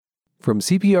From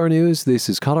CPR News, this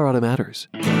is Colorado Matters.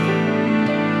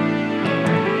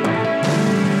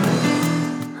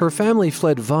 Her family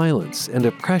fled violence and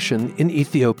oppression in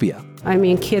Ethiopia.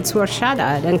 Kids were shot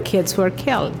at and kids were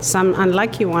killed. Some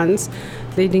unlucky ones,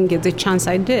 they didn't get the chance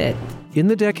I did. In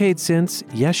the decade since,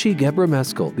 Yeshi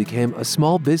Gebrameskel became a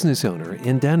small business owner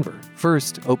in Denver,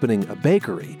 first opening a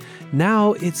bakery.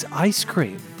 Now it's ice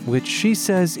cream, which she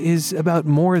says is about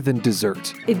more than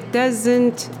dessert. It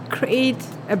doesn't create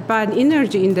a bad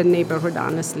energy in the neighborhood,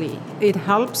 honestly. It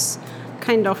helps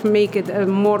kind of make it a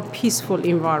more peaceful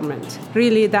environment.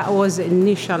 Really, that was the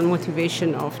initial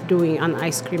motivation of doing an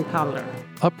ice cream parlor.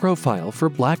 A profile for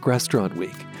Black Restaurant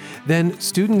Week. Then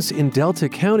students in Delta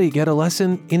County get a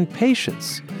lesson in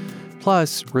patience.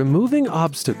 Plus, removing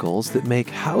obstacles that make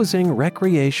housing,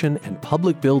 recreation, and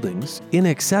public buildings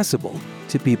inaccessible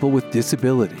to people with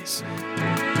disabilities.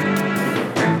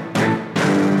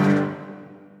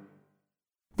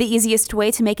 The easiest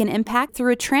way to make an impact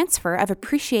through a transfer of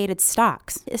appreciated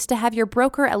stocks is to have your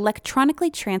broker electronically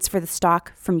transfer the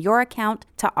stock from your account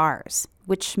to ours,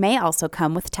 which may also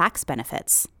come with tax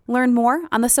benefits. Learn more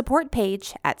on the support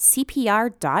page at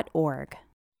cpr.org.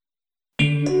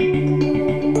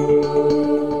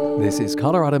 This is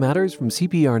Colorado Matters from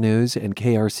CPR News and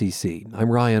KRCC. I'm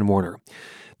Ryan Warner.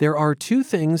 There are two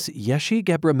things Yeshi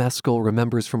Gebrameskel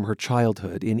remembers from her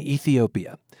childhood in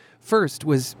Ethiopia. First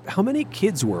was how many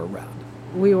kids were around.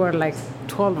 We were like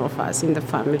 12 of us in the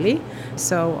family,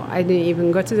 so I didn't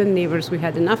even go to the neighbors. We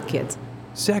had enough kids.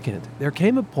 Second, there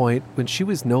came a point when she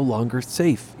was no longer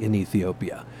safe in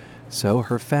Ethiopia. So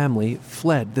her family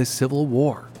fled the civil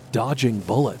war, dodging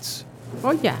bullets.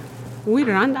 Oh, yeah. We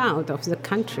ran out of the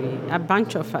country. A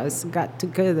bunch of us got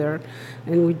together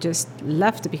and we just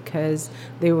left because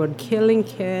they were killing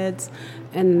kids.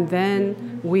 And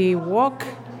then we walked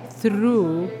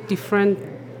through different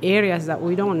areas that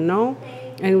we don't know.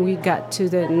 And we got to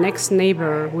the next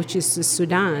neighbor, which is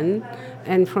Sudan.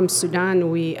 And from Sudan,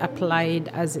 we applied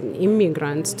as an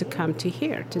immigrant to come to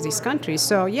here, to this country.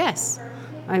 So, yes,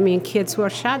 kids were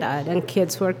shot at and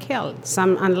kids were killed.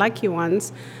 Some unlucky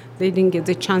ones, they didn't get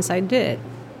the chance I did.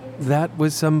 That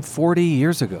was some 40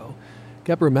 years ago.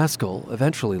 Gebrameskel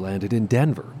eventually landed in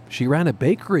Denver. She ran a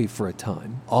bakery for a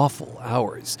time, awful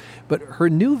hours. But her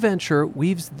new venture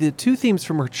weaves the two themes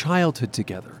from her childhood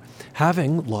together,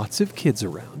 having lots of kids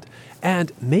around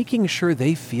and making sure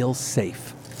they feel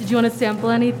safe. Did you want to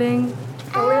sample anything?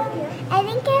 I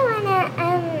think I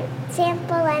want to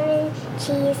sample lemon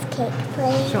cheesecake,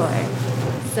 please. Sure.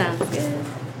 Sounds good.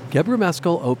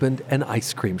 Gebrameskel opened an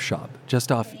ice cream shop just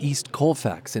off East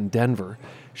Colfax in Denver.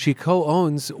 She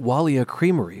co-owns Walia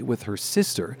Creamery with her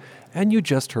sister, and you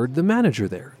just heard the manager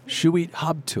there, Shuit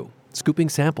Habtu, scooping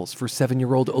samples for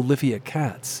 7-year-old Olivia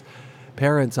Katz.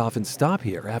 Parents often stop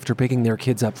here after picking their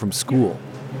kids up from school.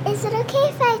 Is it okay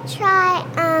if I try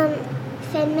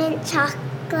Thin Mint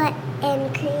chocolate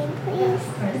and cream, please?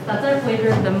 That's our flavor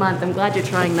of the month. I'm glad you're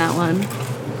trying that one.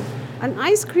 An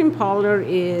ice cream parlor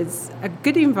is a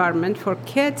good environment for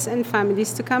kids and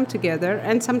families to come together,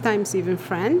 and sometimes even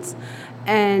friends.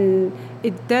 And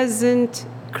it doesn't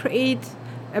create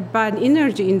a bad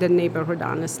energy in the neighborhood,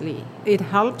 honestly. It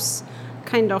helps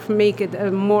kind of make it a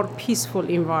more peaceful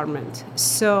environment.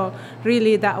 So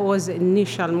really, that was the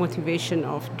initial motivation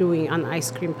of doing an ice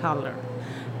cream parlor.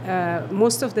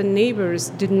 Most of the neighbors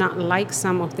did not like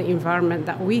some of the environment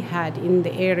that we had in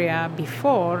the area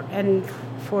before, and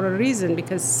for a reason,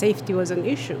 because safety was an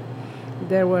issue.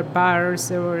 There were bars,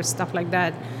 there were stuff like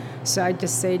that. So I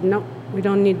just said, no, we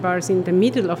don't need bars in the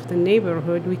middle of the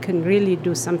neighborhood. We can really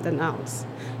do something else.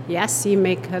 Yes, you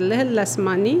make a little less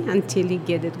money until you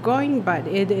get it going, but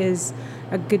it is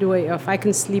a good way of, I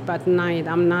can sleep at night.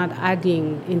 I'm not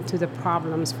adding into the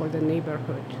problems for the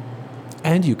neighborhood.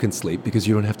 And you can sleep because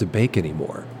you don't have to bake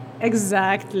anymore.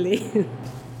 Exactly.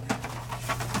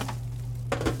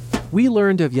 We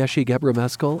learned of Yeshi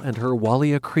Gebrameskel and her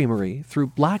Walia Creamery through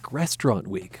Black Restaurant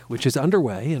Week, which is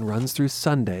underway and runs through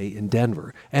Sunday in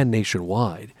Denver and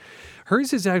nationwide.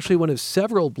 Hers is actually one of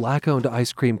several Black-owned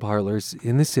ice cream parlors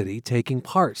in the city taking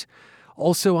part.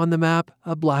 Also on the map,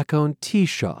 a Black-owned tea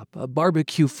shop, a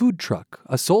barbecue food truck,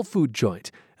 a soul food joint,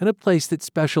 and a place that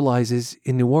specializes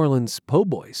in New Orleans po'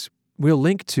 boys. We'll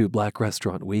link to Black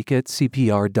Restaurant Week at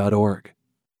cpr.org.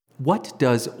 What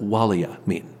does Walia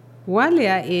mean?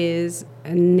 Walia is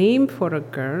a name for a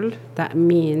girl that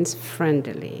means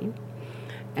friendly.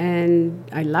 And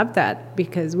I love that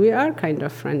because we are kind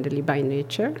of friendly by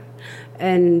nature.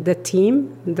 And the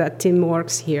team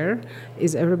works here,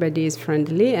 everybody is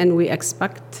friendly, and we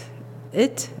expect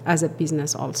it as a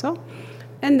business also.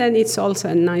 And then it's also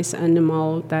a nice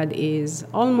animal that is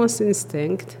almost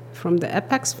extinct from the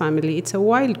apex family. It's a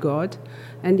wild goat,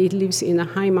 and it lives in the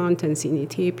high mountains in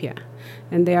Ethiopia.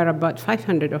 And there are about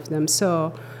 500 of them.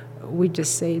 So we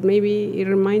just say maybe it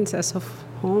reminds us of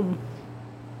home.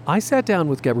 I sat down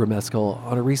with Gebra Meskel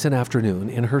on a recent afternoon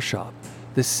in her shop.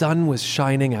 The sun was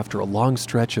shining after a long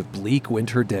stretch of bleak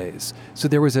winter days, so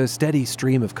there was a steady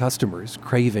stream of customers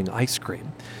craving ice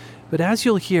cream. But as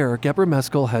you'll hear, Gebra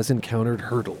Meskel has encountered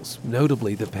hurdles,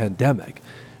 notably the pandemic.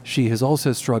 She has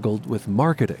also struggled with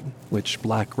marketing, which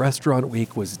Black Restaurant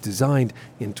Week was designed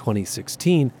in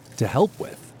 2016 to help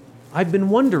with. I've been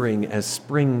wondering, as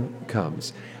spring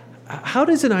comes, how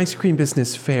does an ice cream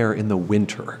business fare in the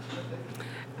winter?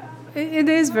 It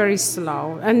is very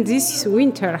slow, and this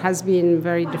winter has been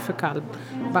very difficult,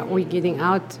 but we're getting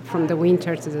out from the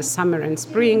winter to the summer and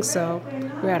spring, so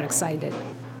we are excited.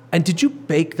 And did you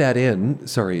bake that in,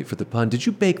 sorry for the pun, did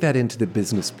you bake that into the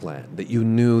business plan, that you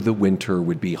knew the winter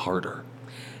would be harder?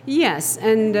 Yes,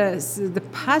 and the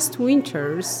past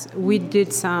winters, we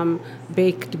did some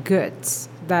baked goods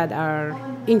that are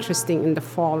interesting in the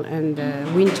fall and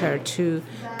the winter to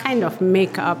kind of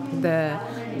make up the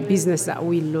business that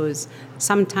we lose.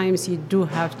 Sometimes you do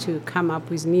have to come up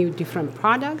with new different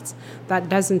products that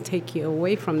doesn't take you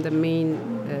away from the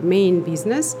main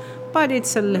business, but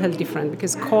it's a little different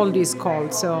because cold is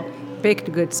cold, so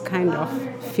baked goods kind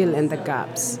of fill in the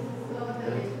gaps.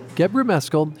 Gebra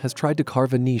Meskel has tried to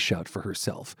carve a niche out for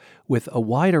herself with a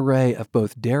wide array of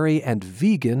both dairy and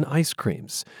vegan ice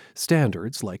creams,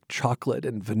 standards like chocolate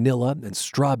and vanilla and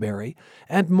strawberry,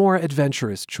 and more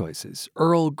adventurous choices,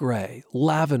 Earl Grey,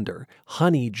 lavender,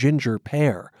 honey ginger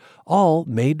pear, all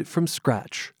made from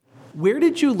scratch. Where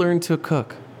did you learn to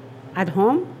cook? At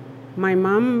home, my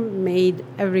mom made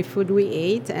every food we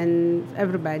ate and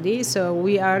everybody, so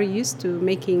we are used to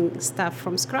making stuff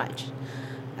from scratch.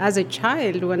 As a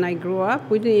child, when I grew up,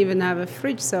 we didn't even have a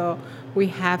fridge, so we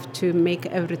have to make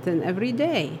everything every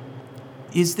day.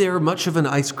 Is there much of an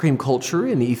ice cream culture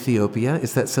in Ethiopia?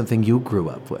 Is that something you grew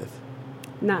up with?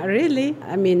 Not really.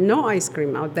 I mean, no ice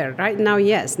cream out there. Right now,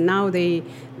 yes. Now the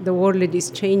world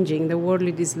is changing. The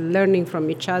world is learning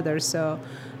from each other. So,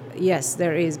 yes,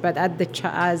 there is. But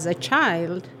as a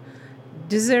child,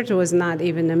 dessert was not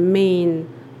even a main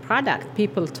product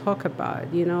people talk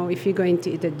about. You know, if you're going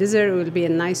to eat a dessert, it will be a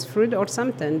nice fruit or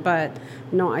something, but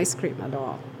no ice cream at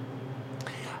all.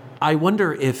 I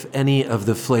wonder if any of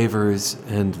the flavors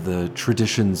and the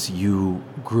traditions you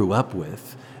grew up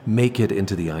with make it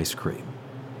into the ice cream.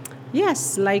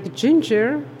 Yes, like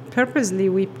ginger. Purposely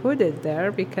we put it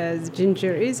there because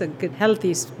ginger is a good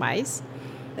healthy spice.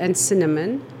 And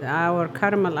cinnamon. Our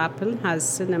caramel apple has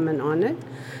cinnamon on it.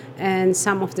 And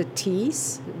some of the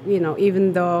teas, you know,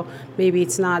 even though maybe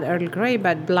it's not Earl Grey,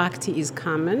 but black tea is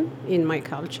common in my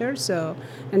culture. So,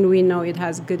 and we know it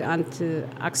has good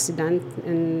antioxidant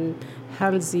and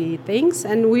healthy things.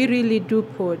 And we really do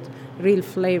put real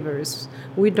flavors.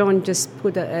 We don't just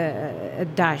put a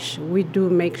dash. We do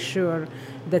make sure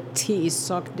the tea is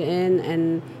soaked in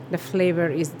and the flavor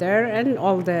is there, and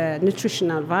all the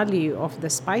nutritional value of the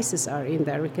spices are in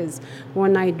there. Because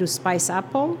when I do spice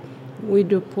apple, we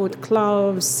do put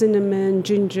cloves, cinnamon,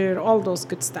 ginger, all those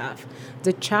good stuff.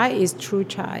 The chai is true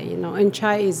chai, you know, and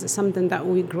chai is something that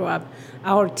we grew up.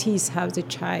 Our teas have the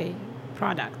chai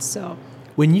product. So,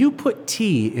 when you put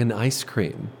tea in ice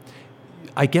cream,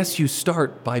 I guess you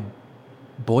start by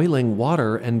boiling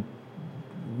water and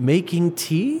making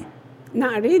tea?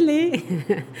 Not really.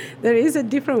 There is a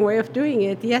different way of doing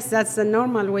it. Yes, that's the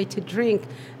normal way to drink.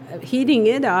 Heating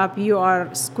it up, you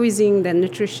are squeezing the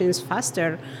nutrients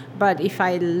faster. But if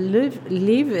I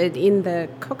leave it in the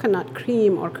coconut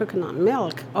cream or coconut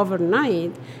milk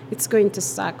overnight, it's going to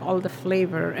suck all the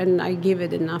flavor, and I give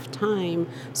it enough time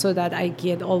so that I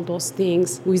get all those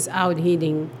things without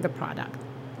heating the product.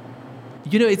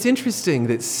 You know, it's interesting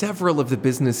that several of the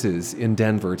businesses in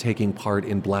Denver taking part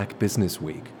in Black Business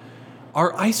Week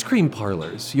are ice cream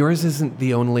parlors. Yours isn't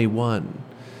the only one.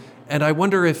 And I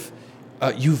wonder if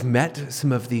you've met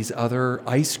some of these other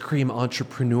ice cream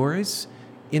entrepreneurs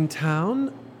in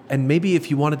town, and maybe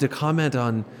if you wanted to comment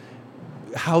on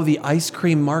how the ice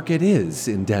cream market is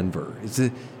in Denver.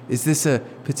 Is this a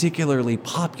particularly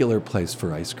popular place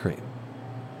for ice cream?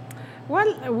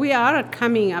 Well, we are a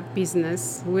coming up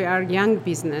business. We are a young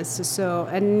business, so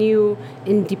a new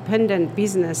independent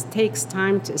business takes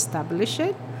time to establish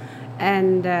it.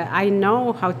 And I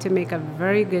know how to make a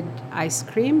very good ice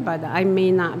cream, but I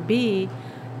may not be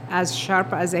as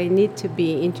sharp as I need to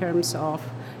be in terms of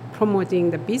promoting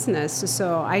the business.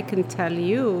 So I can tell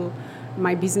you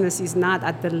my business is not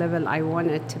at the level I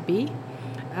want it to be.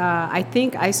 I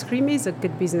think ice cream is a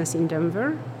good business in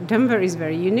Denver. Denver is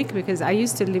very unique because I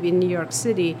used to live in New York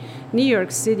City. New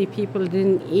York City people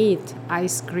didn't eat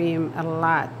ice cream a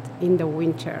lot in the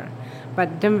winter,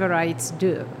 but Denverites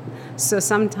do. So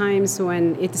sometimes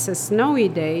when it's a snowy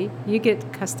day, you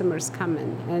get customers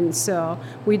coming, and so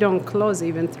we don't close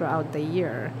even throughout the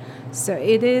year. So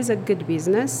it is a good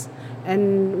business,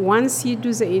 and once you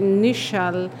do the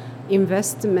initial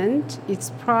investment,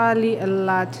 it's probably a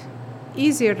lot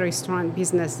easier restaurant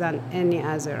business than any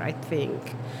other, I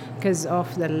think, because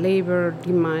of the labor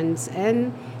demands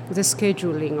and the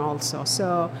scheduling also.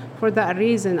 So for that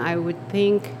reason, I would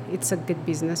think it's a good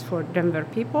business for Denver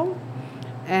people.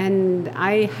 And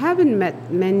I haven't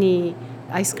met many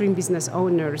ice cream business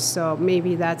owners, so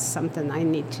maybe that's something I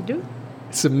need to do.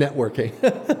 Some networking.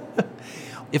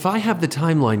 If I have the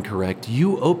timeline correct,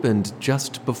 you opened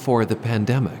just before the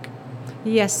pandemic.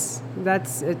 Yes,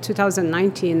 that's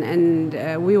 2019,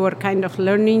 and we were kind of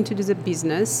learning to do the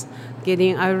business,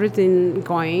 getting everything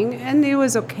going, and it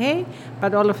was okay.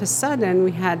 But all of a sudden,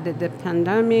 we had the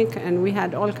pandemic, and we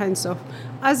had all kinds of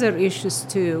other issues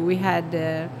too. We had,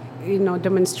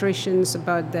 demonstrations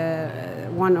about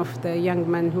one of the young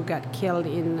men who got killed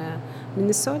in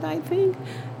Minnesota, I think,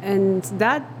 and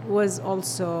that was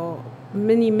also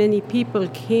many people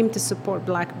came to support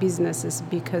Black businesses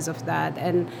because of that.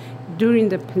 And during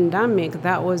the pandemic,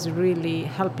 that was really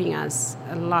helping us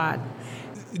a lot.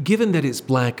 Given that it's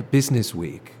Black Business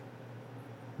Week,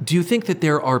 do you think that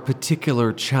there are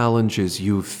particular challenges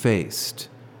you've faced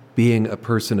being a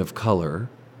person of color,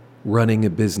 running a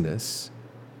business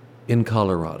in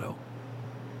Colorado?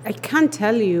 I can't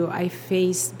tell you I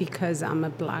faced because I'm a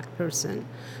Black person,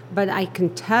 but I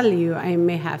can tell you I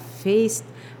may have faced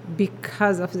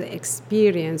because of the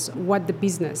experience, what the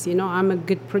business, I'm a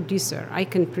good producer. I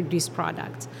can produce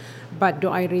products. But do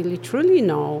I really truly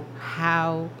know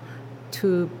how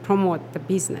to promote the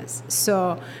business?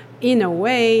 So in a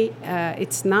way,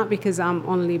 it's not because I'm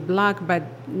only Black, but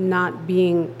not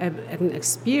being an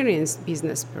experienced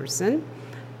business person.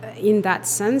 In that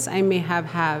sense, I may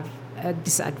have a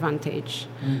disadvantage.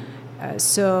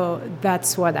 So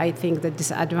that's what I think the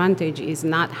disadvantage is,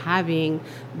 not having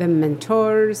the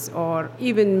mentors, or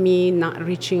even me not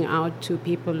reaching out to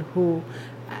people who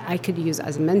I could use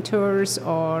as mentors,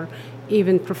 or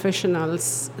even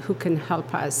professionals who can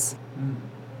help us.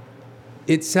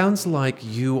 It sounds like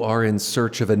you are in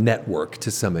search of a network to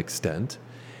some extent,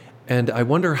 and I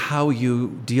wonder how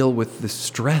you deal with the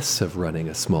stress of running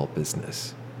a small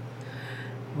business.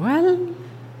 Well,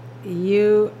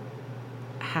 you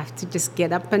have to just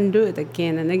get up and do it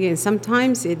again and again.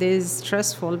 Sometimes it is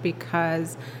stressful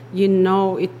because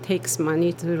it takes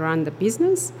money to run the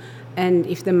business, and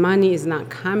if the money is not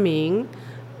coming,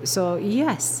 so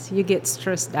yes, you get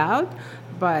stressed out.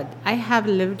 But I have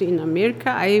lived in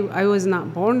America. I was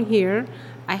not born here.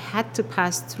 I had to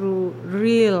pass through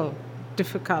real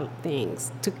difficult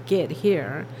things to get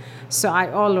here. So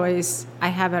I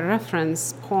have a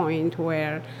reference point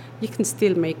where you can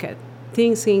still make it.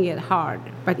 Things can get hard,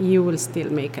 but you will still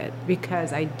make it,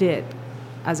 because I did,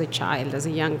 as a child, as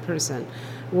a young person,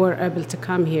 were able to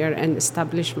come here and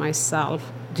establish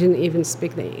myself, didn't even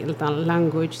speak the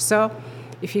language. So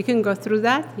if you can go through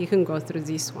that, you can go through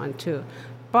this one too.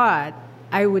 But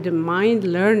I wouldn't mind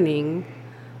learning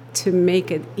to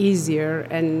make it easier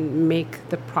and make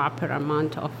the proper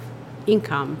amount of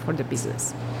income for the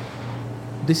business.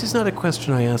 This is not a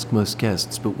question I ask most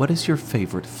guests, but what is your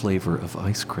favorite flavor of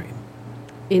ice cream?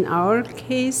 In our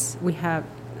case, we have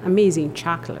amazing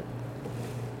chocolate.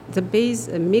 The base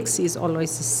mix is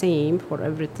always the same for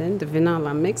everything, the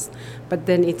vanilla mix, but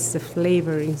then it's the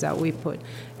flavorings that we put.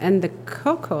 And the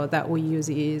cocoa that we use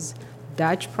is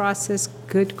Dutch processed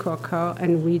good cocoa,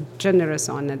 and we're generous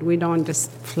on it. We don't just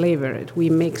flavor it. We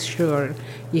make sure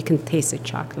you can taste the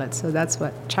chocolate. So that's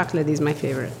what chocolate is my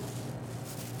favorite.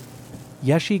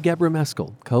 Yeshi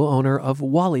Gebremeskel, co-owner of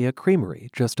Walia Creamery,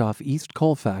 just off East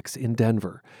Colfax in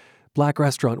Denver. Black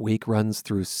Restaurant Week runs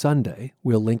through Sunday.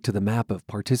 We'll link to the map of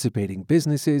participating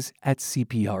businesses at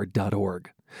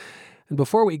cpr.org. And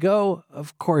before we go,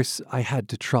 of course, I had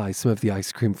to try some of the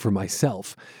ice cream for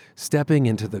myself. Stepping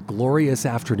into the glorious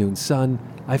afternoon sun,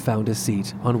 I found a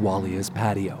seat on Walia's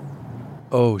patio.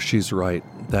 Oh, she's right.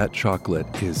 That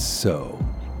chocolate is so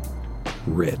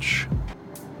rich.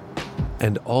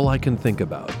 And all I can think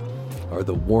about are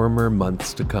the warmer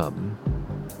months to come,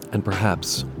 and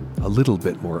perhaps a little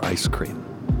bit more ice cream.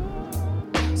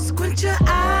 Squint your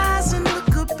eyes and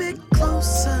look a bit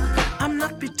closer. I'm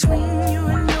not between you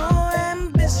and your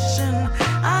ambition.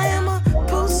 I am a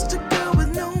poster girl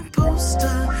with no poster,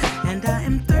 and I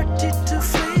am 32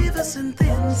 flavors and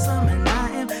then some, and I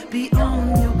am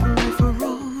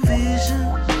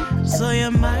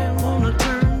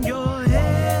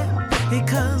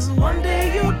 'cause one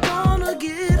day you're gonna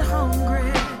get hungry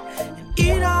and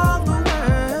eat all the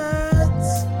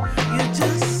words you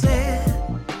just said.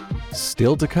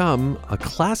 Still to come, a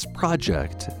class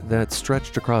project that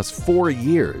stretched across 4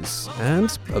 years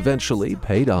and eventually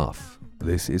paid off.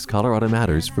 This is Colorado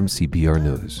Matters from CPR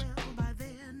News.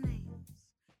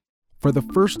 For the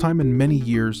first time in many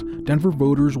years, Denver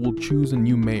voters will choose a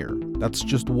new mayor. That's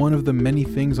just one of the many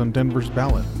things on Denver's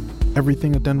ballot.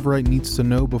 Everything a Denverite needs to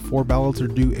know before ballots are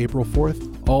due April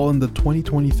 4th, all in the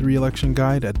 2023 election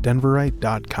guide at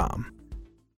denverite.com.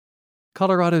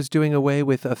 Colorado's doing away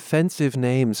with offensive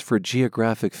names for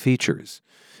geographic features.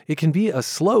 It can be a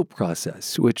slow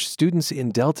process, which students in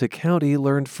Delta County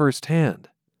learned firsthand.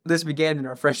 This began in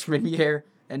our freshman year,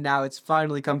 and now it's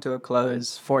finally come to a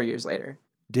close 4 years later.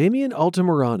 Damian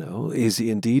Altamirano is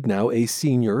indeed now a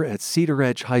senior at Cedar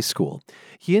Edge High School.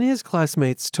 He and his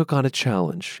classmates took on a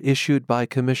challenge issued by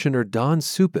Commissioner Don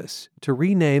Supis to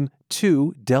rename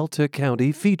 2 Delta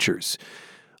County features.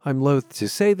 I'm loath to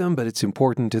say them, but it's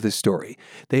important to the story.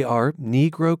 They are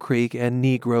Negro Creek and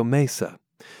Negro Mesa.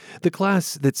 The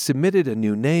class that submitted a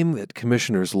new name that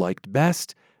commissioners liked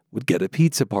best would get a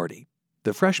pizza party.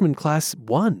 The freshman class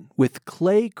won with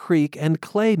Clay Creek and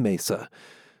Clay Mesa.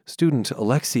 Student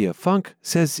Alexia Funk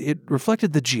says it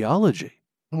reflected the geology.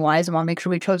 Wise want to make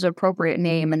sure we chose an appropriate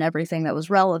name and everything that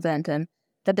was relevant, and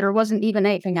that there wasn't even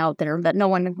anything out there, that no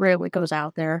one really goes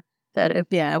out there, that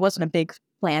it wasn't a big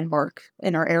landmark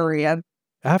in our area.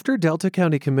 After Delta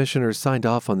County commissioners signed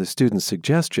off on the student's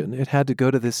suggestion, it had to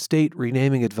go to the State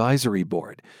Renaming Advisory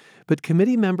Board. But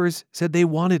committee members said they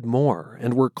wanted more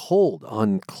and were cold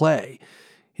on Clay.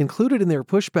 Included in their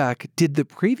pushback, did the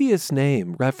previous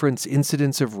name reference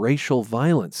incidents of racial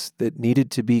violence that needed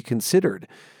to be considered?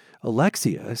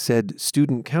 Alexia said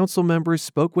student council members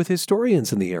spoke with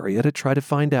historians in the area to try to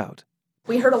find out.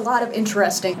 We heard a lot of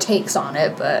interesting takes on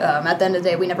it, but at the end of the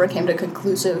day, we never came to a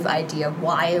conclusive idea of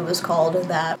why it was called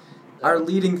that. Our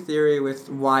leading theory with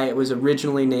why it was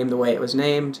originally named the way it was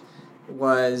named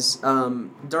was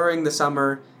during the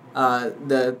summer,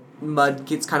 the mud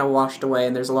gets kind of washed away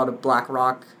and there's a lot of black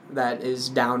rock that is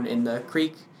down in the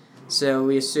creek. So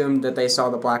we assumed that they saw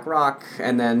the black rock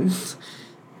and then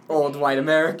old white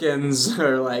Americans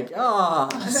are like,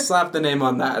 slap the name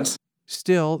on that.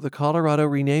 Still, the Colorado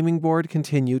Renaming Board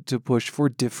continued to push for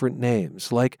different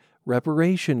names, like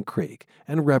Reparation Creek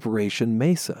and Reparation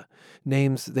Mesa,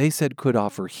 names they said could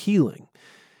offer healing.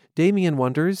 Damian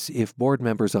wonders if board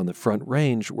members on the Front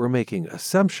Range were making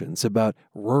assumptions about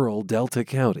rural Delta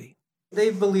County. They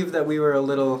believed that we were a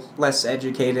little less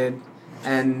educated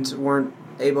and weren't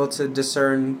able to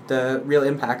discern the real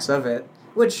impacts of it,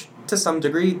 which to some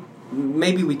degree,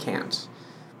 maybe we can't.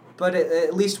 But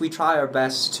at least we try our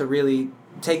best to really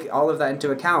take all of that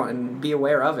into account and be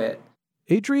aware of it.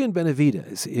 Adrienne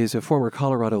Benavides is a former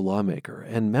Colorado lawmaker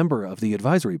and member of the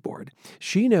advisory board.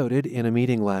 She noted in a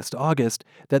meeting last August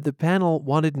that the panel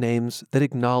wanted names that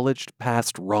acknowledged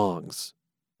past wrongs.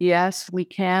 Yes, we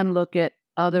can look at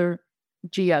other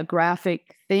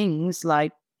geographic things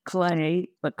like clay,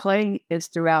 but clay is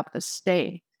throughout the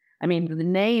state. I mean, the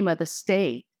name of the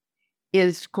state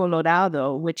is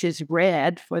Colorado, which is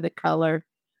red for the color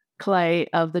clay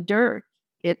of the dirt.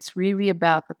 It's really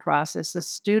about the process the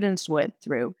students went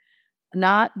through.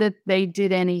 Not that they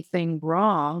did anything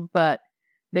wrong, but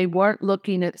they weren't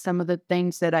looking at some of the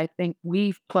things that I think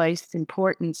we've placed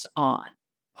importance on.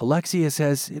 Alexia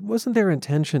says it wasn't their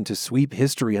intention to sweep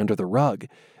history under the rug.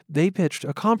 They pitched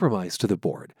a compromise to the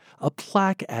board, a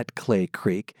plaque at Clay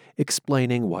Creek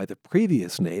explaining why the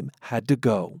previous name had to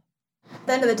go. At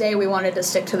the end of the day, we wanted to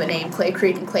stick to the name Clay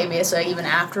Creek and Clay Mesa even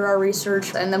after our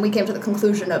research, and then we came to the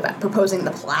conclusion of proposing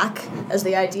the plaque as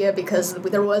the idea because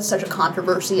there was such a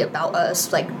controversy about us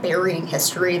burying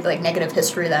history, negative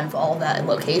history that involved that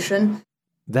location.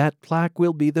 That plaque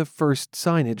will be the first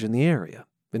signage in the area.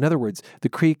 In other words, the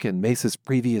creek and Mesa's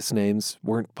previous names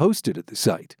weren't posted at the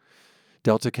site.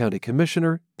 Delta County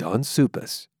Commissioner Don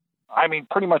Supis. I mean,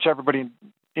 pretty much everybody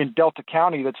in Delta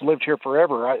County that's lived here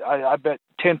forever, I bet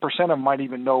 10% of them might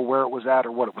even know where it was at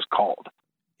or what it was called.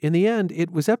 In the end,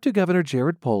 it was up to Governor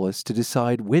Jared Polis to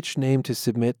decide which name to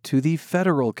submit to the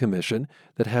federal commission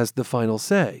that has the final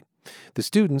say. The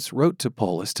students wrote to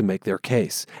Polis to make their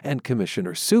case, and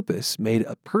Commissioner Supis made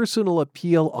a personal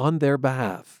appeal on their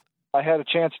behalf. I had a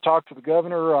chance to talk to the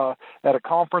governor at a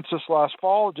conference this last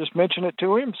fall, just mentioned it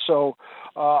to him. So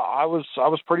I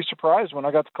was pretty surprised when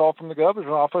I got the call from the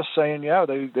governor's office saying,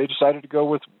 they decided to go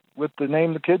with the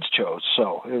name the kids chose.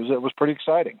 So it was pretty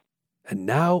exciting. And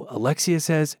now Alexia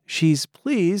says she's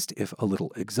pleased, if a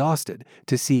little exhausted,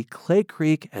 to see Clay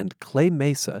Creek and Clay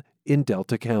Mesa in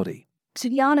Delta County. To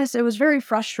be honest, it was very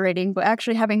frustrating, but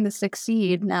actually having this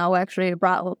succeed now actually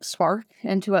brought a spark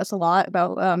into us a lot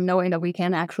about knowing that we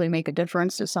can actually make a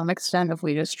difference to some extent if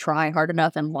we just try hard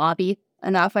enough and lobby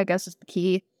enough, I guess is the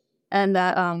key. And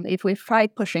that if we've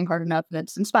tried pushing hard enough,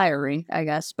 it's inspiring, I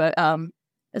guess. But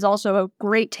it's also a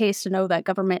great taste to know that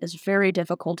government is very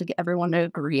difficult to get everyone to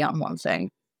agree on one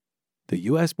thing. The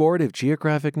U.S. Board of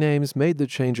Geographic Names made the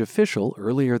change official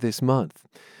earlier this month.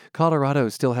 Colorado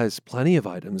still has plenty of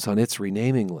items on its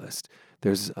renaming list.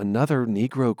 There's another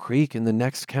Negro Creek in the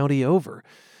next county over.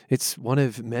 It's one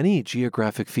of many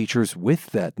geographic features with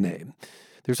that name.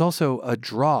 There's also a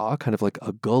draw, kind of like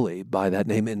a gully, by that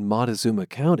name in Montezuma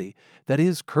County that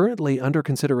is currently under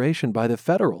consideration by the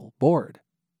federal board.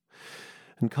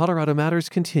 And Colorado Matters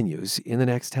continues in the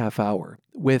next half hour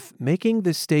with making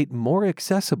the state more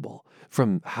accessible,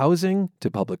 from housing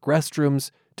to public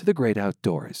restrooms to the great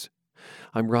outdoors.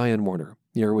 I'm Ryan Warner.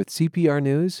 You're with CPR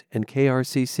News and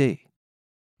KRCC.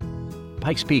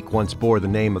 Pikes Peak once bore the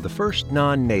name of the first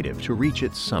non-native to reach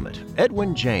its summit,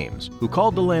 Edwin James, who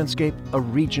called the landscape a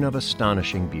region of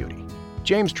astonishing beauty.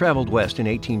 James traveled west in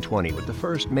 1820 with the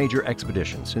first major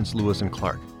expedition since Lewis and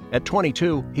Clark. At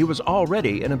 22, he was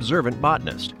already an observant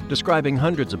botanist, describing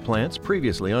hundreds of plants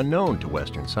previously unknown to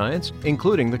Western science,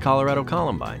 including the Colorado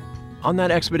columbine. On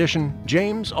that expedition,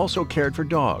 James also cared for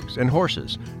dogs and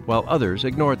horses, while others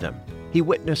ignored them. He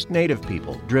witnessed native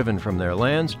people driven from their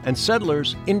lands and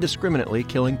settlers indiscriminately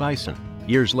killing bison.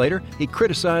 Years later, he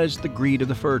criticized the greed of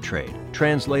the fur trade,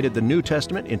 translated the New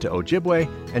Testament into Ojibwe,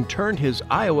 and turned his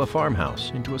Iowa farmhouse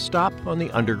into a stop on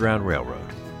the Underground Railroad.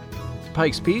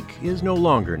 Pikes Peak is no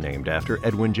longer named after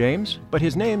Edwin James, but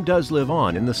his name does live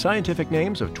on in the scientific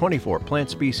names of 24 plant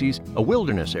species, a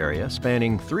wilderness area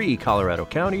spanning 3 Colorado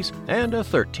counties, and a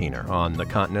 13er on the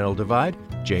Continental Divide,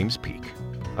 James Peak.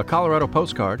 A Colorado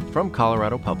postcard from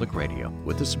Colorado Public Radio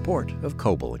with the support of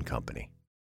Coble & Company.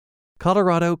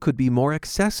 Colorado could be more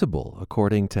accessible,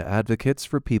 according to advocates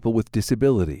for people with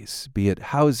disabilities, be it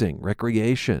housing,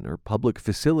 recreation, or public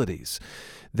facilities.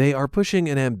 They are pushing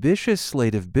an ambitious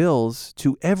slate of bills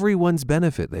to everyone's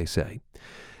benefit, they say.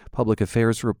 Public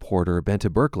affairs reporter Bente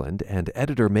Birkeland and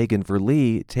editor Megan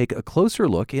Verlee take a closer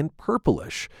look in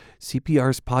Purplish,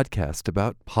 CPR's podcast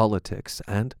about politics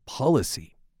and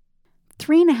policy.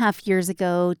 3.5 years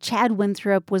ago, Chad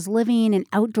Winthrop was living an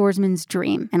outdoorsman's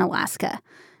dream in Alaska,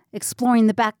 exploring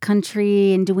the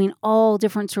backcountry and doing all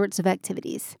different sorts of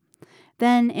activities.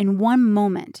 Then, in one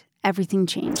moment, everything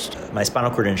changed. My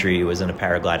spinal cord injury was in a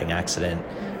paragliding accident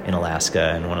in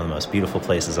Alaska, in one of the most beautiful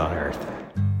places on Earth.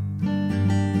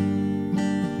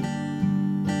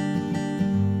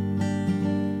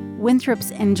 Winthrop's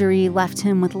injury left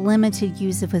him with limited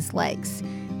use of his legs.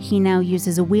 He now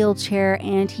uses a wheelchair,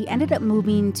 and he ended up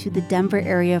moving to the Denver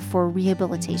area for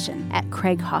rehabilitation at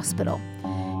Craig Hospital.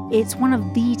 It's one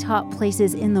of the top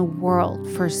places in the world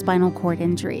for spinal cord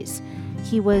injuries.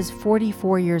 He was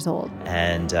 44 years old.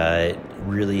 And it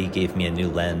really gave me a new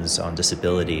lens on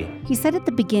disability. He said at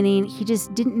the beginning he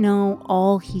just didn't know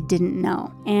all he didn't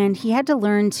know, and he had to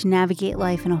learn to navigate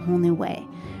life in a whole new way,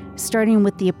 starting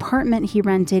with the apartment he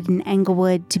rented in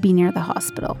Englewood to be near the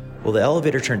hospital. Well, the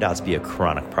elevator turned out to be a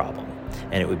chronic problem,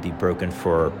 and it would be broken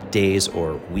for days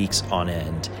or weeks on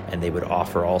end, and they would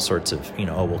offer all sorts of,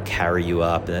 we'll carry you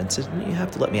up, and then said, you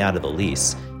have to let me out of the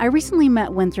lease. I recently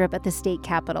met Winthrop at the state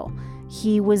capitol.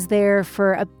 He was there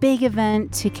for a big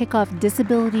event to kick off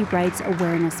Disability Rights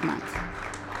Awareness Month.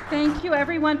 Thank you,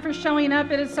 everyone, for showing up.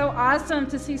 It is so awesome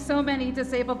to see so many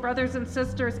disabled brothers and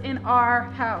sisters in our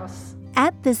house.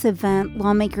 At this event,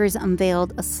 lawmakers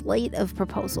unveiled a slate of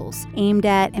proposals aimed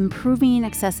at improving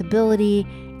accessibility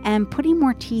and putting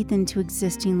more teeth into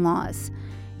existing laws.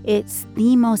 It's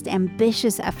the most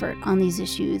ambitious effort on these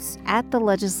issues at the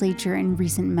legislature in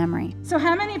recent memory. So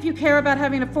how many of you care about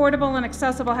having affordable and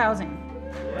accessible housing?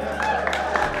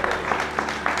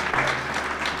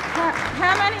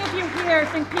 How many of you here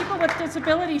think people with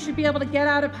disabilities should be able to get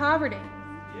out of poverty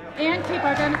and keep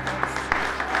our benefits?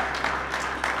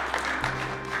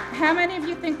 How many of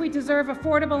you think we deserve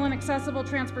affordable and accessible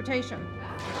transportation?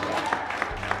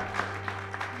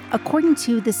 According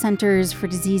to the Centers for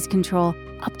Disease Control,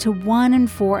 up to 1 in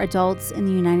 4 adults in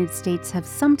the United States have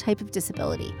some type of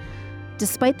disability.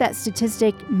 Despite that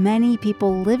statistic, many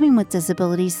people living with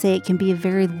disabilities say it can be a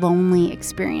very lonely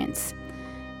experience.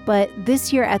 But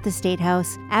this year at the State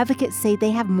House, advocates say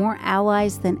they have more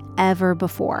allies than ever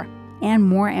before and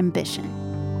more ambition.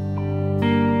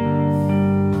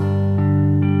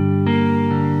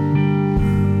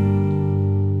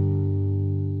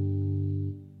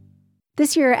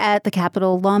 This year at the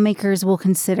Capitol, lawmakers will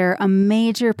consider a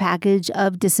major package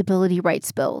of disability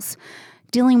rights bills.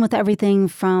 dealing with everything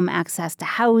from access to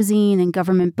housing and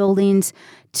government buildings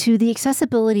to the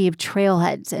accessibility of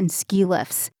trailheads and ski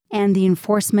lifts and the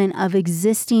enforcement of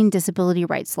existing disability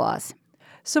rights laws.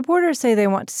 Supporters say they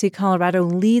want to see Colorado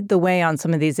lead the way on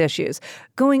some of these issues,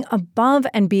 going above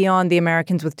and beyond the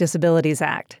Americans with Disabilities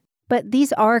Act. But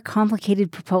these are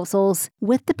complicated proposals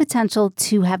with the potential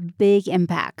to have big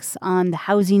impacts on the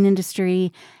housing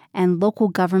industry and local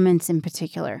governments in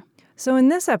particular. So in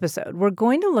this episode, we're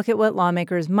going to look at what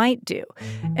lawmakers might do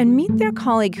and meet their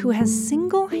colleague who has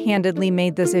single-handedly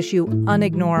made this issue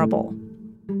unignorable.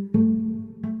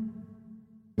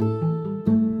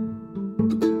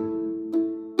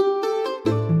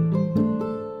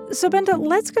 So, Benda,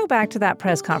 let's go back to that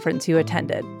press conference you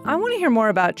attended. I want to hear more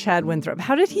about Chad Winthrop.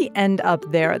 How did he end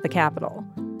up there at the Capitol?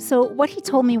 So what he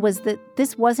told me was that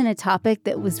this wasn't a topic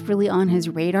that was really on his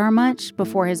radar much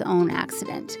before his own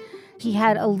accident. He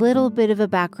had a little bit of a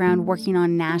background working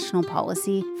on national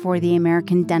policy for the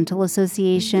American Dental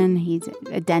Association. He's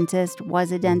a dentist,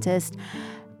 was a dentist.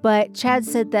 But Chad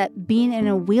said that being in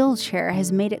a wheelchair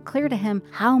has made it clear to him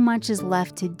how much is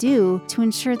left to do to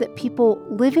ensure that people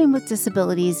living with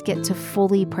disabilities get to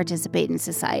fully participate in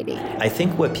society. I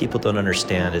think what people don't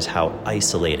understand is how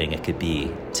isolating it could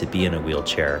be to be in a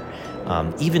wheelchair.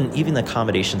 Even the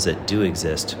accommodations that do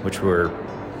exist, which were,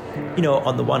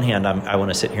 on the one hand, I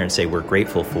want to sit here and say we're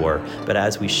grateful for, but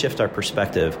as we shift our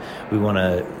perspective, we want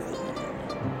to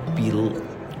be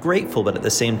grateful, but at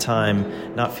the same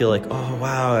time, not feel like, oh,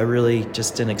 wow, I really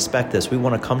just didn't expect this. We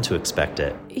want to come to expect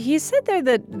it. He said there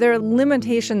that there are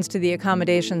limitations to the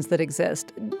accommodations that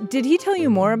exist. Did he tell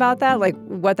you more about that, like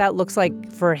what that looks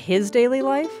like for his daily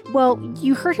life? Well,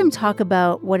 you heard him talk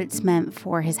about what it's meant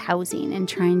for his housing and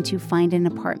trying to find an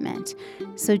apartment.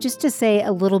 So just to say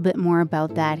a little bit more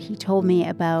about that, he told me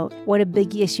about what a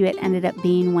big issue it ended up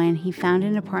being when he found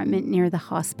an apartment near the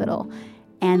hospital.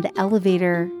 And the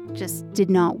elevator just did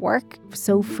not work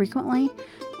so frequently.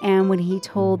 And when he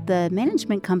told the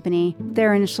management company,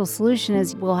 their initial solution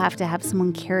is, we'll have to have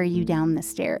someone carry you down the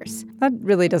stairs. That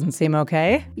really doesn't seem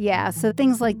okay. Yeah, so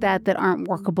things like that aren't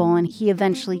workable. And he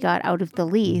eventually got out of the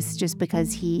lease just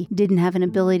because he didn't have an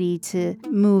ability to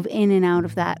move in and out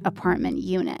of that apartment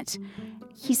unit.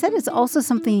 He said it's also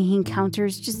something he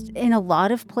encounters just in a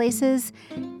lot of places,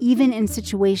 even in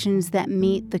situations that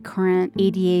meet the current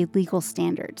ADA legal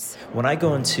standards. When I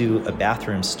go into a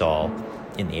bathroom stall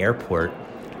in the airport,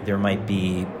 there might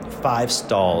be 5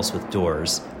 stalls with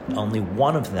doors, only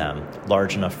one of them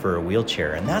large enough for a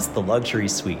wheelchair, and that's the luxury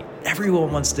suite.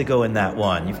 Everyone wants to go in that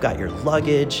one. You've got your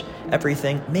luggage,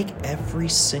 everything. Make every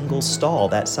single stall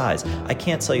that size. I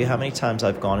can't tell you how many times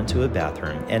I've gone into a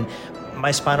bathroom, and my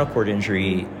spinal cord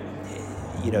injury,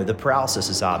 the paralysis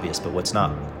is obvious, but what's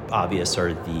not obvious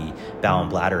are the bowel and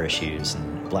bladder issues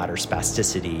and bladder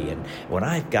spasticity. And when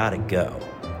I've got to go.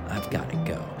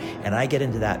 And I get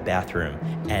into that bathroom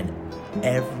and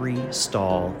every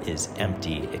stall is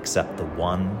empty except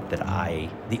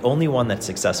the only one that's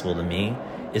accessible to me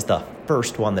is the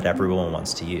first one that everyone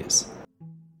wants to use.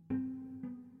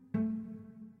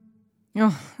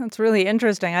 Oh, that's really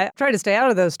interesting. I try to stay out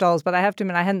of those stalls, but I have to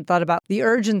admit I hadn't thought about the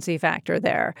urgency factor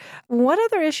there. What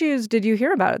other issues did you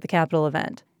hear about at the Capitol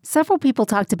event? Several people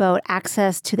talked about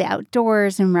access to the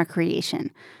outdoors and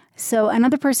recreation. So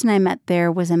another person I met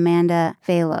there was Amanda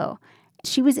Velo.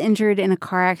 She was injured in a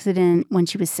car accident when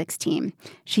she was 16.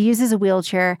 She uses a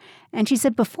wheelchair, and she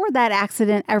said before that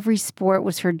accident, every sport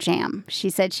was her jam. She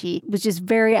said she was just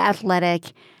very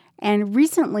athletic. And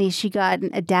recently, she got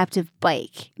an adaptive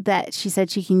bike that she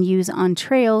said she can use on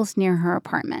trails near her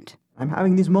apartment. I'm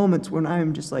having these moments when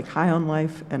I'm just high on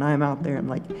life and I'm out there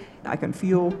and I can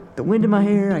feel the wind in my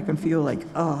hair. I can feel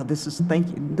thank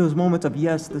you. Those moments of,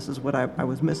 yes, this is what I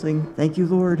was missing. Thank you,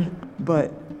 Lord.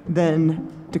 But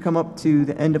then to come up to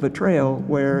the end of a trail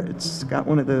where it's got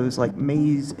one of those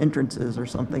maze entrances or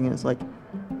something and it's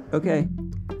okay.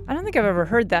 I don't think I've ever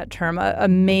heard that term, a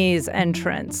maze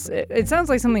entrance. It sounds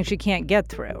like something she can't get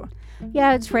through.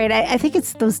 Yeah, that's right. I think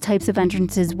it's those types of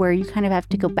entrances where you kind of have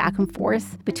to go back and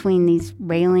forth between these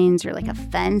railings or a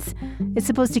fence. It's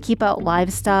supposed to keep out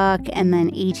livestock and then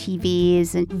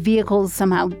ATVs and vehicles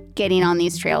somehow getting on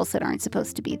these trails that aren't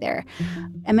supposed to be there.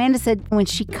 Amanda said when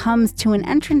she comes to an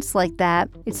entrance like that,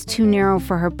 it's too narrow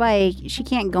for her bike. She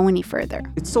can't go any further.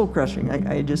 It's soul crushing.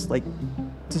 I just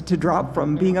to drop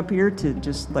from being up here to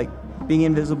just being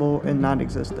invisible and not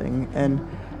existing. And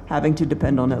having to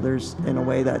depend on others in a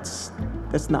way that's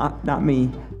not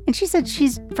me. And she said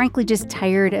she's frankly just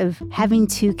tired of having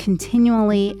to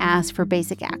continually ask for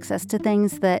basic access to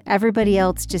things that everybody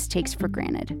else just takes for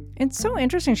granted. It's so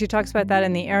interesting she talks about that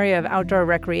in the area of outdoor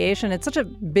recreation. It's such a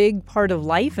big part of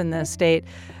life in this state.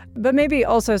 But maybe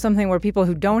also something where people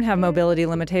who don't have mobility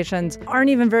limitations aren't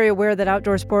even very aware that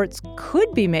outdoor sports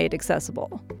could be made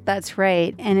accessible. That's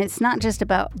right. And it's not just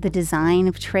about the design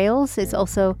of trails, it's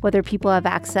also whether people have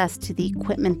access to the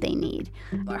equipment they need.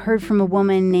 I heard from a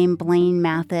woman named Blaine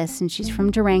Mathis, and she's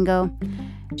from Durango.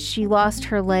 She lost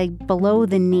her leg below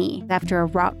the knee after a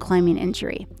rock climbing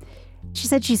injury. She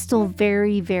said she's still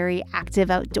very, very active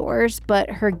outdoors, but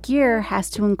her gear has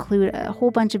to include a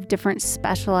whole bunch of different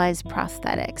specialized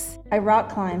prosthetics. I rock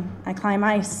climb, I climb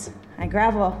ice, I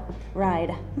gravel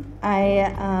ride, I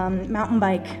mountain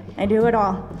bike, I do it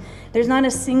all. There's not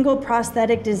a single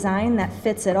prosthetic design that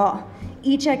fits it all.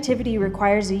 Each activity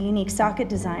requires a unique socket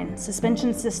design,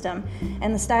 suspension system,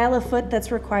 and the style of foot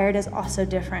that's required is also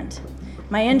different.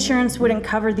 My insurance wouldn't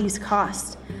cover these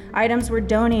costs. Items were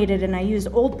donated and I used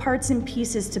old parts and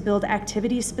pieces to build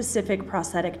activity-specific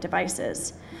prosthetic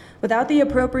devices. Without the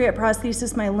appropriate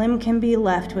prosthesis, my limb can be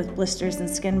left with blisters and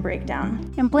skin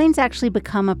breakdown. And Blaine's actually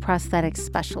become a prosthetic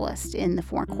specialist in the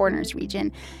Four Corners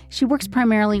region. She works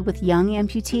primarily with young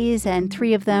amputees, and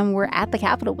 3 of them were at the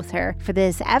Capitol with her for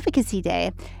this advocacy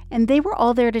day. And they were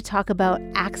all there to talk about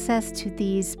access to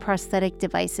these prosthetic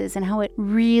devices and how it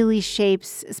really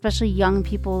shapes, especially young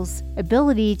people's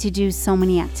ability to do so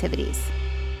many activities.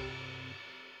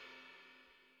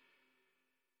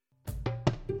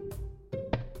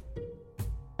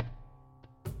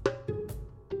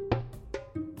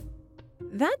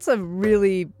 That's a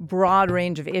really broad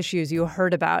range of issues you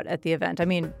heard about at the event. I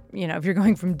mean, if you're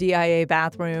going from DIA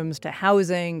bathrooms to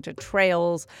housing to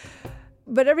trails,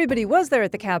 but everybody was there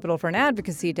at the Capitol for an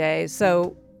advocacy day.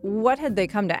 So what had they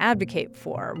come to advocate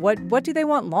for? What do they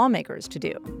want lawmakers to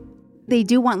do? They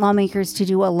do want lawmakers to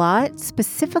do a lot,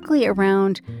 specifically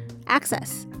around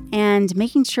access and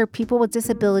making sure people with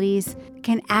disabilities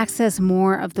can access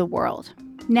more of the world.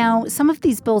 Now, some of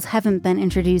these bills haven't been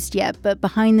introduced yet, but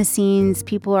behind the scenes,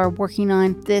 people are working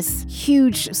on this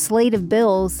huge slate of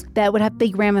bills that would have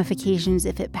big ramifications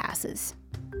if it passes.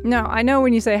 Now, I know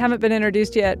when you say haven't been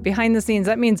introduced yet, behind the scenes,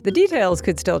 that means the details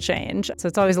could still change. So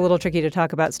it's always a little tricky to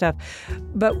talk about stuff.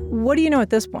 But what do you know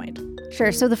at this point?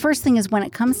 Sure. So the first thing is when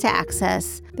it comes to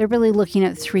access, they're really looking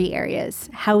at 3 areas: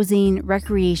 housing,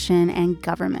 recreation, and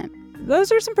government.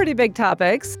 Those are some pretty big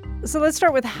topics. So let's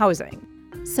start with housing.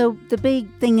 So the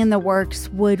big thing in the works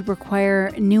would require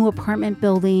new apartment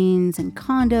buildings and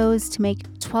condos to make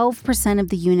 12% of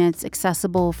the units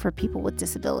accessible for people with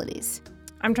disabilities.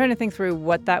 I'm trying to think through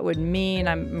what that would mean.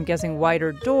 I'm guessing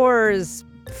wider doors,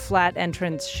 flat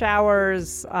entrance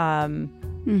showers,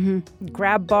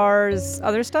 grab bars,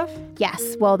 other stuff?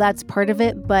 Yes, well, that's part of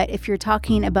it. But if you're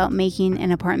talking about making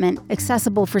an apartment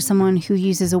accessible for someone who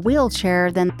uses a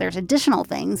wheelchair, then there's additional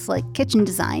things like kitchen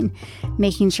design,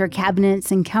 making sure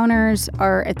cabinets and counters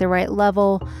are at the right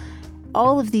level.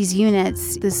 All of these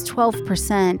units, this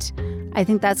 12%, I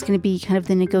think that's going to be kind of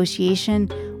the negotiation.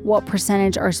 What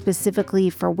percentage are specifically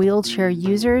for wheelchair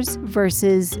users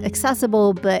versus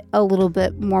accessible, but a little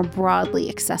bit more broadly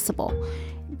accessible?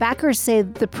 Backers say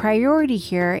the priority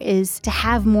here is to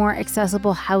have more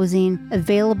accessible housing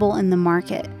available in the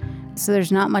market, so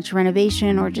there's not much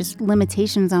renovation or just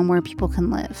limitations on where people can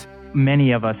live.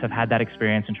 Many of us have had that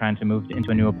experience in trying to move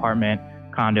into a new apartment,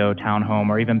 condo, townhome,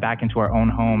 or even back into our own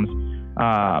homes,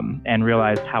 and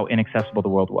realized how inaccessible the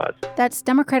world was. That's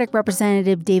Democratic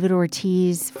Representative David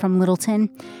Ortiz from Littleton.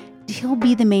 He'll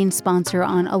be the main sponsor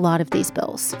on a lot of these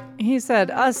bills. He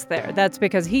said us there. That's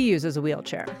because he uses a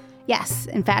wheelchair. Yes.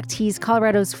 In fact, he's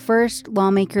Colorado's first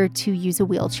lawmaker to use a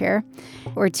wheelchair.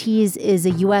 Ortiz is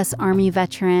a U.S. Army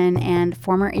veteran and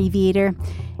former aviator,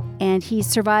 and he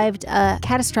survived a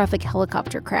catastrophic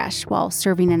helicopter crash while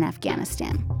serving in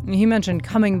Afghanistan. He mentioned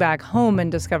coming back home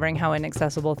and discovering how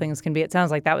inaccessible things can be. It sounds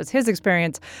like that was his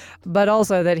experience, but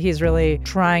also that he's really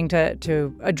trying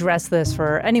to address this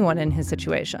for anyone in his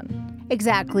situation.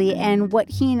 Exactly. And what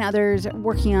he and others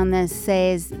working on this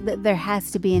say is that there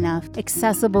has to be enough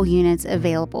accessible units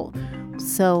available.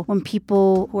 So when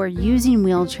people who are using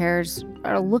wheelchairs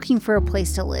are looking for a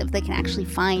place to live, they can actually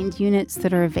find units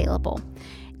that are available.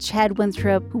 Chad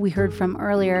Winthrop, who we heard from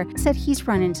earlier, said he's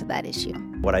run into that issue.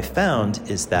 What I found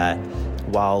is that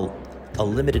while a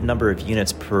limited number of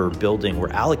units per building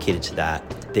were allocated to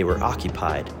that, they were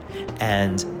occupied.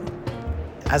 And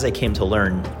as I came to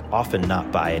learn, often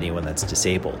not by anyone that's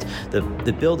disabled,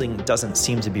 the building doesn't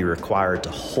seem to be required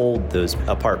to hold those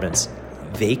apartments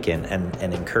vacant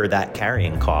and incur that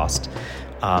carrying cost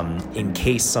in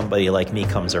case somebody like me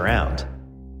comes around.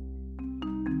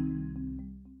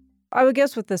 I would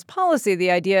guess with this policy,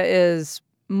 the idea is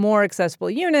more accessible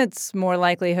units, more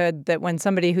likelihood that when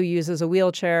somebody who uses a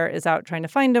wheelchair is out trying to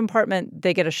find an apartment,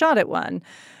 they get a shot at one.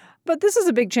 But this is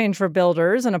a big change for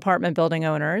builders and apartment building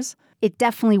owners. It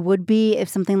definitely would be if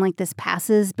something like this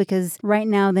passes, because right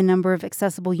now the number of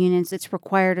accessible units that's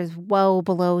required is well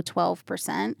below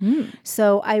 12%.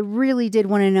 So I really did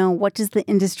want to know, what does the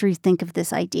industry think of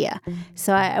this idea?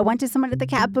 So I went to someone at the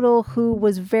Capitol who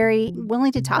was very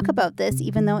willing to talk about this,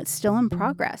 even though it's still in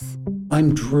progress.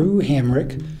 I'm Drew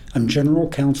Hamrick. I'm general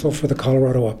counsel for the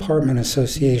Colorado Apartment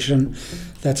Association.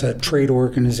 That's a trade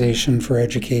organization for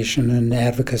education and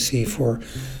advocacy for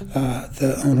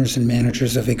the owners and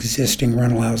managers of existing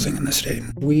rental housing in the state.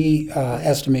 We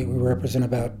estimate we represent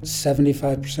about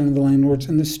 75% of the landlords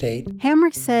in the state.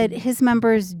 Hamrick said his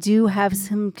members do have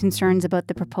some concerns about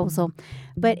the proposal,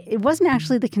 but it wasn't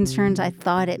actually the concerns I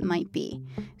thought it might be.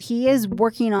 He is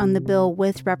working on the bill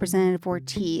with Representative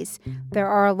Ortiz. There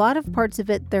are a lot of parts of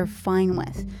it they're fine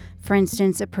with. For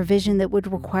instance, a provision that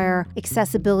would require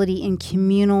accessibility in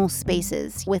communal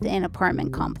spaces within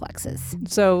apartment complexes.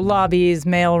 So lobbies,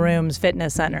 mail rooms,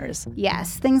 fitness centers.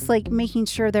 Yes, things like making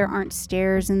sure there aren't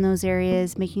stairs in those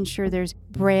areas, making sure there's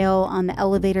braille on the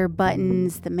elevator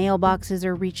buttons, the mailboxes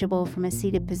are reachable from a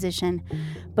seated position.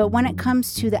 But when it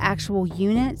comes to the actual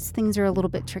units, things are a little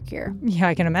bit trickier. Yeah,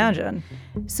 I can imagine.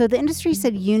 So the industry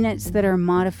said units that are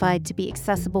modified to be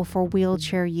accessible for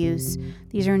wheelchair use,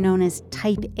 these are known as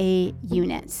Type A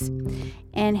units.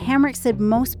 And Hamrick said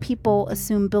most people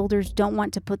assume builders don't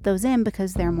want to put those in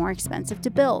because they're more expensive to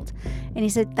build. And he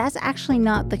said that's actually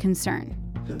not the concern.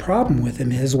 The problem with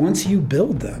them is once you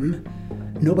build them,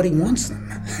 nobody wants them,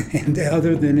 and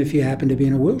other than if you happen to be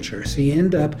in a wheelchair. So you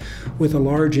end up with a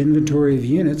large inventory of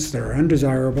units that are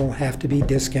undesirable, have to be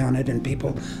discounted, and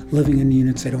people living in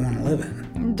units they don't want to live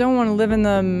in. Don't want to live in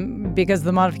them because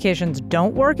the modifications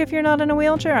don't work if you're not in a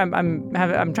wheelchair? I'm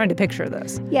trying to picture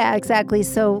this. Yeah, exactly.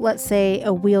 So let's say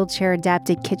a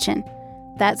wheelchair-adapted kitchen.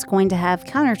 That's going to have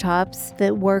countertops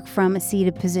that work from a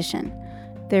seated position.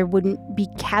 There wouldn't be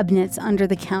cabinets under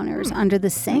the counters, under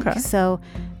the sink. Okay. So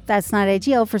that's not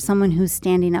ideal for someone who's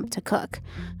standing up to cook.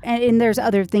 And there's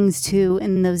other things too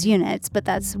in those units, but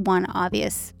that's one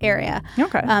obvious area.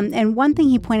 Okay. And one thing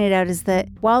he pointed out is that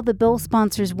while the bill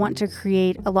sponsors want to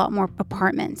create a lot more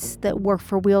apartments that work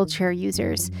for wheelchair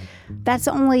users, that's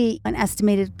only an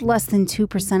estimated less than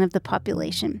 2% of the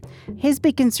population. His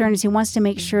big concern is he wants to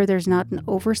make sure there's not an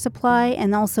oversupply,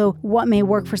 and also what may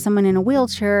work for someone in a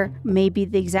wheelchair may be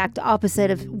the exact opposite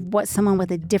of what someone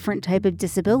with a different type of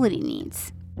disability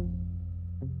needs.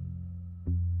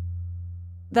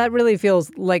 That really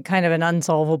feels like kind of an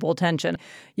unsolvable tension.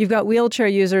 You've got wheelchair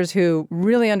users who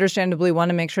really understandably want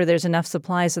to make sure there's enough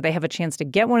supply so they have a chance to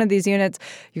get one of these units.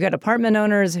 You've got apartment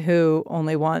owners who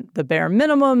only want the bare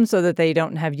minimum so that they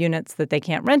don't have units that they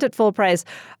can't rent at full price.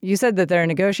 You said that there are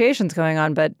negotiations going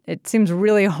on, but it seems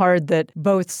really hard that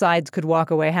both sides could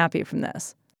walk away happy from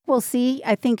this. Well, see,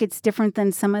 I think it's different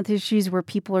than some of the issues where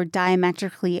people are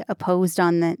diametrically opposed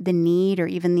on the need or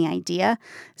even the idea.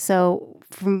 So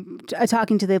from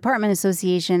talking to the apartment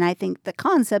association, I think the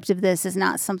concept of this is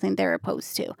not something they're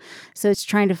opposed to. So it's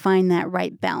trying to find that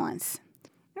right balance.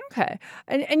 Okay.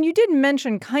 And you did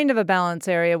mention kind of a balance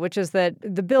area, which is that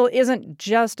the bill isn't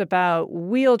just about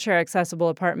wheelchair accessible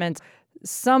apartments.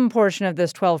 Some portion of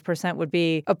this 12% would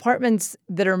be apartments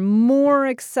that are more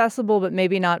accessible, but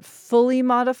maybe not fully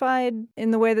modified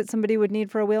in the way that somebody would need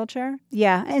for a wheelchair.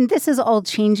 Yeah, and this is all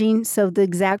changing. So the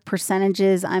exact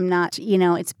percentages, I'm not,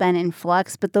 it's been in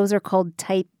flux, but those are called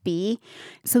Type B.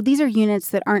 So these are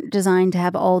units that aren't designed to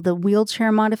have all the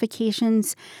wheelchair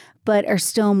modifications, but are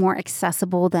still more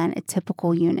accessible than a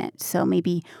typical unit. So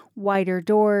maybe wider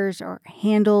doors or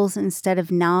handles instead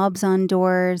of knobs on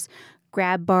doors,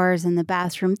 grab bars in the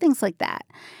bathroom, things like that.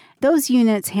 Those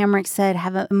units, Hamrick said,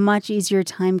 have a much easier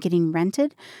time getting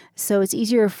rented, so it's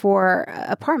easier for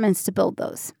apartments to build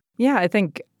those. Yeah, I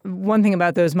think one thing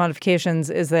about those modifications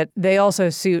is that they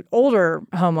also suit older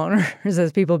homeowners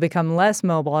as people become less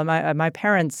mobile. And my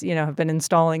parents, have been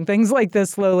installing things like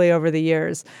this slowly over the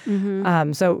years.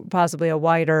 Mm-hmm. So possibly a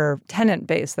wider tenant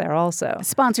base there also.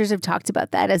 Sponsors have talked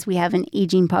about that as we have an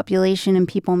aging population and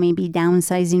people may be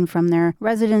downsizing from their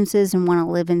residences and want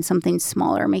to live in something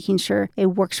smaller, making sure it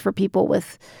works for people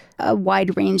with a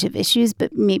wide range of issues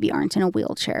but maybe aren't in a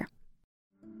wheelchair.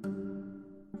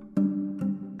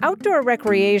 Outdoor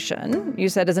recreation, you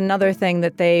said, is another thing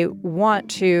that they want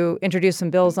to introduce some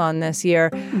bills on this year.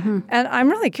 Mm-hmm. And I'm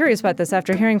really curious about this.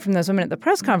 After hearing from those women at the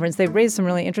press conference, they raised some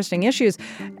really interesting issues.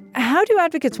 How do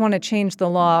advocates want to change the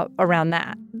law around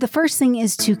that? The first thing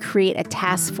is to create a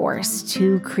task force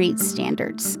to create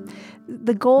standards.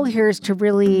 The goal here is to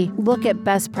really look at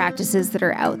best practices that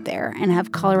are out there and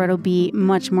have Colorado be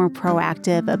much more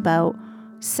proactive about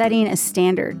setting a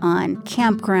standard on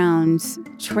campgrounds,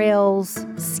 trails,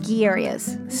 ski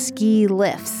areas, ski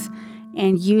lifts,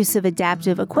 and use of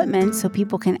adaptive equipment so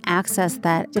people can access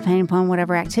that depending upon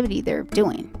whatever activity they're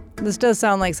doing. This does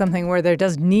sound like something where there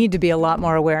does need to be a lot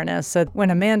more awareness. So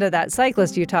when Amanda, that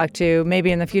cyclist you talked to,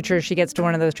 maybe in the future she gets to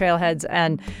one of those trailheads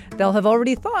and they'll have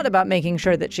already thought about making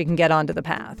sure that she can get onto the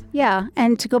path. Yeah,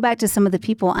 and to go back to some of the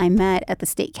people I met at the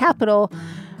state capitol,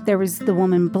 there was the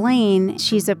woman Blaine.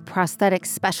 She's a prosthetic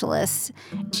specialist.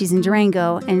 She's in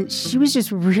Durango, and she was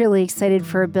just really excited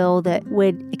for a bill that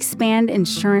would expand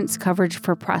insurance coverage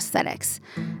for prosthetics.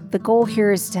 The goal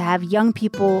here is to have young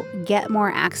people get more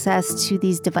access to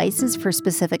these devices for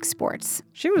specific sports.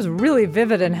 She was really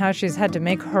vivid in how she's had to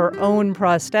make her own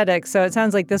prosthetics, so it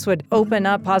sounds like this would open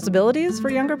up possibilities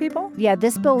for younger people? Yeah,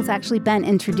 this bill has actually been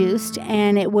introduced,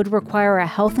 and it would require a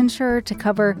health insurer to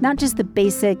cover not just the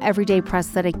basic everyday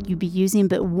prosthetic you'd be using,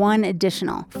 but one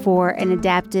additional for an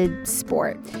adapted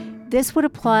sport. This would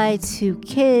apply to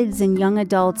kids and young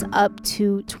adults up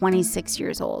to 26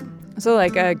 years old. So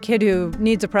like a kid who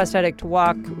needs a prosthetic to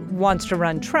walk, wants to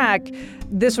run track,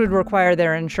 this would require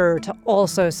their insurer to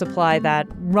also supply that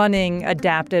running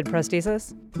adapted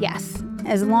prosthesis? Yes,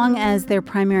 as long as their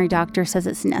primary doctor says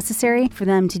it's necessary for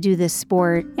them to do this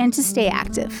sport and to stay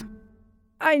active.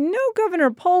 I know Governor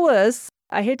Polis,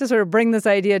 I hate to sort of bring this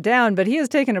idea down, but he has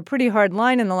taken a pretty hard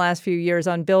line in the last few years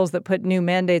on bills that put new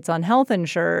mandates on health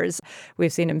insurers.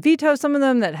 We've seen him veto some of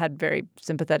them that had very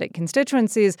sympathetic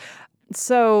constituencies.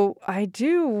 So I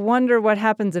do wonder what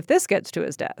happens if this gets to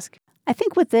his desk. I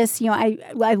think with this,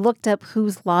 I looked up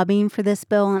who's lobbying for this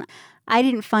bill, and I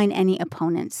didn't find any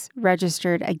opponents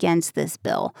registered against this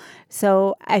bill.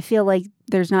 So I feel like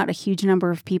there's not a huge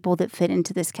number of people that fit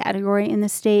into this category in the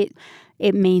state.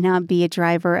 It may not be a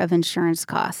driver of insurance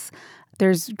costs.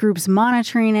 There's groups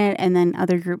monitoring it and then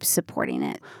other groups supporting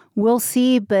it. We'll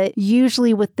see, but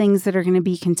usually with things that are going to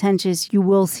be contentious, you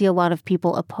will see a lot of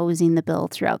people opposing the bill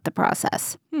throughout the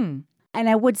process. And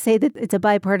I would say that it's a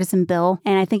bipartisan bill,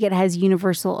 and I think it has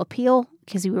universal appeal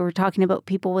because we were talking about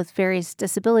people with various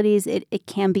disabilities. It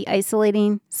can be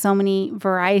isolating, so many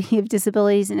variety of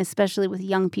disabilities, and especially with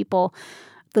young people.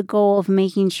 The goal of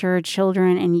making sure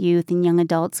children and youth and young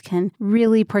adults can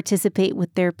really participate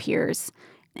with their peers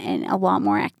in a lot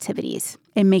more activities.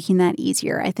 And making that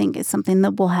easier, I think, is something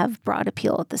that will have broad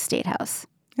appeal at the State House.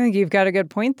 I think you've got a good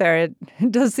point there.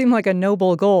 It does seem like a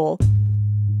noble goal.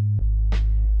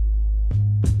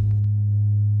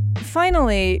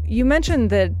 Finally, you mentioned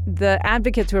that the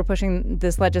advocates who are pushing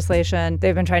this legislation,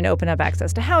 they've been trying to open up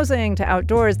access to housing, to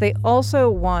outdoors. They also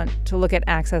want to look at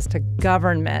access to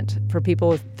government for people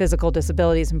with physical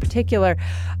disabilities in particular.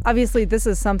 Obviously, this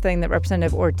is something that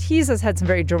Representative Ortiz has had some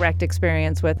very direct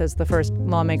experience with as the first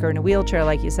lawmaker in a wheelchair,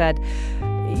 like you said.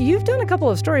 You've done a couple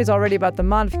of stories already about the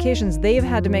modifications they've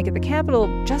had to make at the Capitol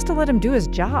just to let him do his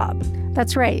job.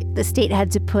 That's right. The state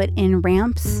had to put in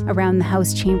ramps around the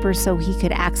House chamber so he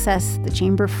could access the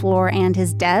chamber floor and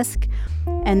his desk.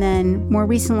 And then more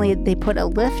recently, they put a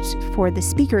lift for the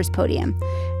speaker's podium.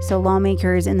 So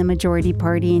lawmakers in the majority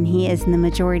party, and he is in the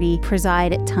majority,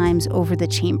 preside at times over the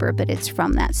chamber, but it's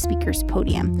from that speaker's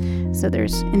podium. So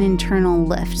there's an internal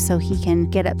lift so he can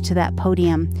get up to that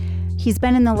podium. He's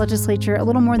been in the legislature a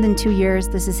little more than 2 years.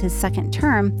 This is his second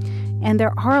term. And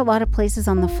there are a lot of places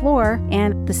on the floor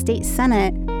and the state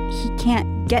Senate he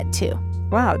can't get to.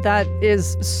 Wow, that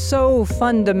is so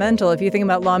fundamental. If you think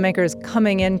about lawmakers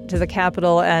coming into the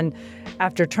Capitol and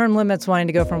after term limits wanting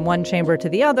to go from one chamber to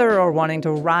the other or wanting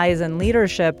to rise in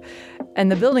leadership, and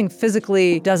the building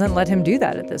physically doesn't let him do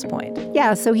that at this point.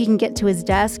 Yeah, so he can get to his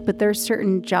desk, but there's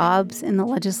certain jobs in the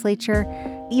legislature.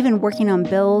 Even working on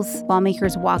bills,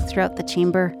 lawmakers walk throughout the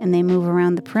chamber and they move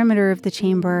around the perimeter of the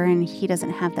chamber, and he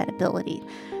doesn't have that ability.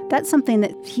 That's something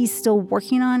that he's still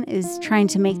working on, is trying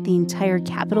to make the entire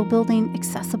Capitol building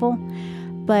accessible.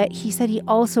 But he said he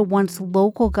also wants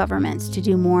local governments to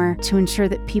do more to ensure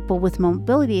that people with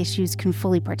mobility issues can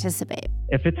fully participate.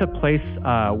 If it's a place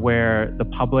where the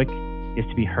public is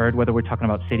to be heard, whether we're talking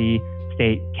about city,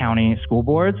 state, county, school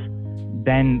boards,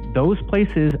 then those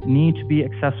places need to be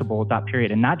accessible,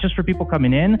 period. And not just for people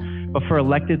coming in, but for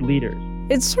elected leaders.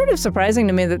 It's sort of surprising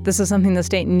to me that this is something the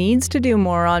state needs to do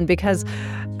more on, because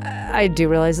I do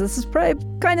realize this is probably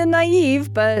kind of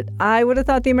naive, but I would have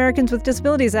thought the Americans with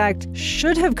Disabilities Act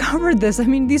should have covered this. I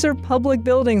mean, these are public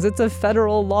buildings. It's a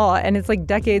federal law, and it's like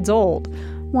decades old.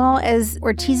 Well, as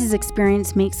Ortiz's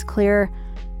experience makes clear,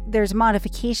 there's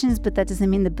modifications, but that doesn't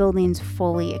mean the building's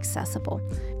fully accessible.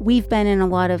 We've been in a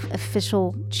lot of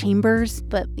official chambers,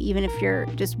 but even if you're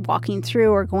just walking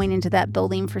through or going into that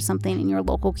building for something in your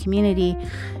local community,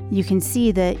 you can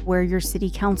see that where your city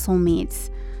council meets,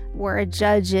 where a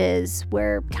judge is,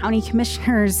 where county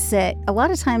commissioners sit. A lot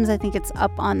of times I think it's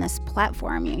up on this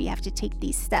platform. You have to take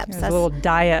these steps. There's a little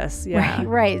dais. Yeah.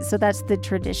 Right. So that's the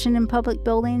tradition in public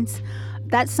buildings.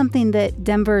 That's something that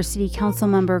Denver City Council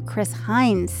member Chris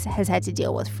Hines has had to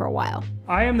deal with for a while.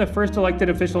 I am the first elected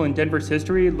official in Denver's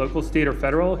history, local, state, or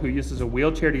federal, who uses a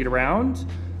wheelchair to get around.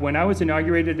 When I was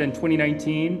inaugurated in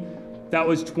 2019, that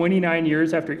was 29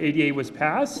 years after ADA was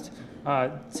passed.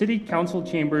 City council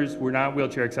chambers were not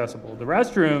wheelchair accessible. The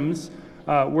restrooms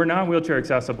were not wheelchair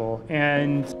accessible.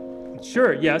 And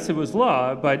sure, yes, it was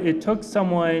law, but it took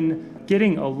someone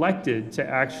getting elected to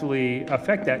actually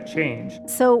affect that change.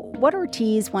 So what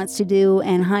Ortiz wants to do,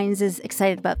 and Hines is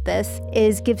excited about this,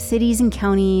 is give cities and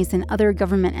counties and other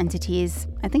government entities,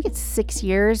 I think it's 6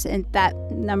 years, and that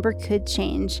number could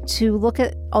change, to look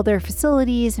at all their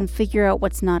facilities and figure out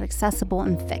what's not accessible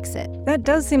and fix it. That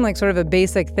does seem like sort of a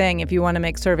basic thing if you want to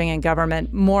make serving in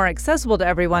government more accessible to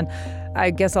everyone. I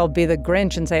guess I'll be the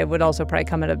Grinch and say it would also probably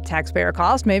come at a taxpayer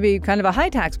cost, maybe kind of a high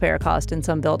taxpayer cost in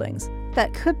some buildings.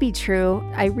 That could be true.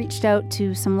 I reached out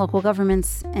to some local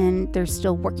governments, and they're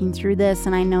still working through this.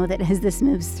 And I know that as this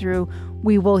moves through,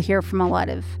 we will hear from a lot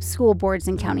of school boards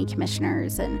and county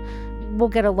commissioners, and we'll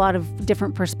get a lot of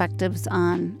different perspectives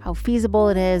on how feasible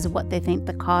it is, what they think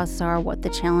the costs are, what the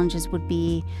challenges would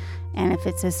be, and if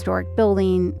it's a historic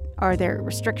building, are there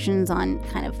restrictions on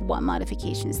kind of what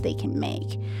modifications they can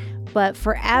make. But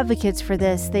for advocates for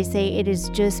this, they say it is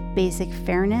just basic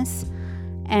fairness.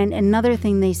 And another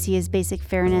thing they see as basic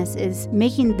fairness is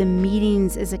making the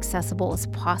meetings as accessible as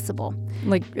possible.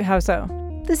 Like, how so?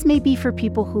 This may be for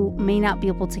people who may not be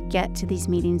able to get to these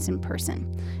meetings in person.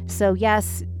 So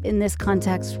yes, in this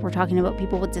context, we're talking about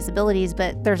people with disabilities,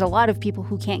 but there's a lot of people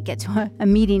who can't get to a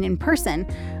meeting in person.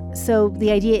 So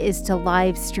the idea is to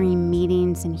live stream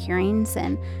meetings and hearings,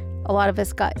 and a lot of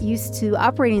us got used to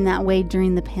operating that way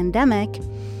during the pandemic.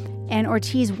 And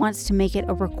Ortiz wants to make it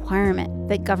a requirement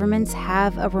that governments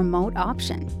have a remote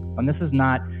option. And this is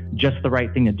not just the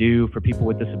right thing to do for people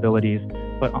with disabilities,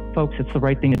 but folks, it's the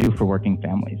right thing to do for working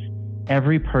families.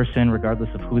 Every person, regardless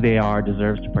of who they are,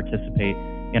 deserves to participate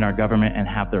in our government and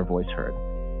have their voice heard.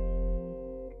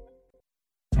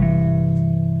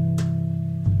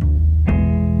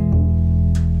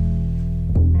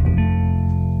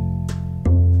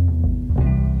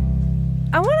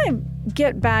 I want to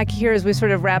get back here as we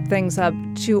sort of wrap things up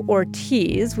to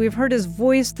Ortiz. We've heard his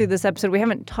voice through this episode. We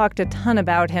haven't talked a ton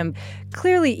about him.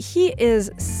 Clearly, he is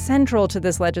central to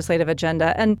this legislative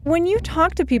agenda. And when you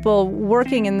talk to people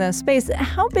working in this space,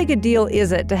 how big a deal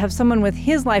is it to have someone with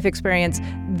his life experience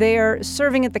there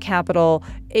serving at the Capitol,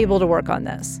 able to work on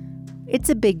this? It's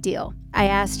a big deal. I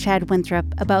asked Chad Winthrop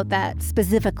about that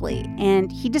specifically,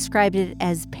 and he described it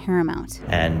as paramount.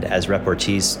 And as Rep.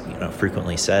 Ortiz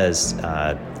frequently says,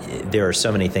 there are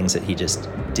so many things that he just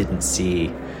didn't see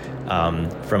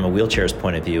from a wheelchair's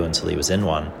point of view until he was in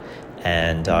one.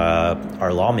 And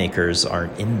our lawmakers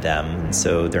aren't in them, and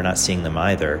so they're not seeing them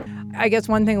either. I guess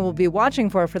one thing we'll be watching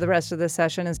for the rest of this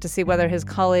session is to see whether his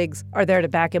colleagues are there to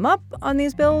back him up on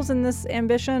these bills and this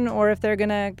ambition, or if they're going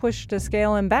to push to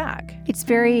scale him back. It's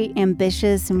very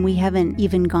ambitious, and we haven't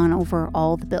even gone over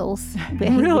all the bills.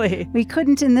 Really? We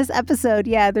couldn't in this episode.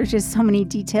 Yeah, there's just so many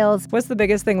details. What's the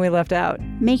biggest thing we left out?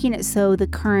 Making it so the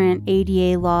current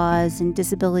ADA laws and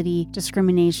disability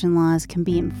discrimination laws can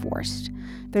be enforced.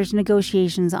 There's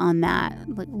negotiations on that,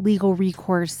 like legal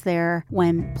recourse there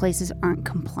when places aren't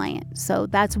compliant. So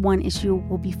that's one issue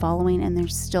we'll be following, and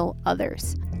there's still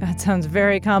others. That sounds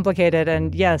very complicated,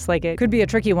 and yes, like it could be a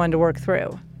tricky one to work through.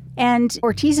 And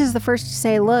Ortiz is the first to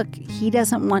say, look, he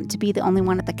doesn't want to be the only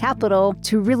one at the Capitol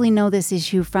to really know this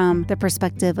issue from the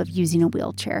perspective of using a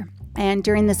wheelchair. And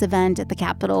during this event at the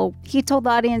Capitol, he told the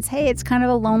audience, hey, it's kind of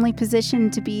a lonely position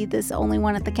to be this only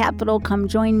one at the Capitol. Come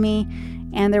join me.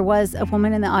 And there was a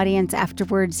woman in the audience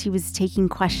afterwards. He was taking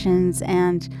questions,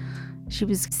 and she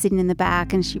was sitting in the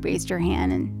back, and she raised her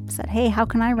hand and said, hey, how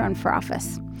can I run for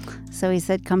office? So he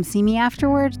said, come see me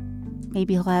afterward.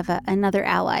 Maybe he'll have another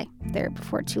ally there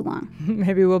before too long.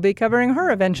 Maybe we'll be covering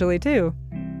her eventually, too.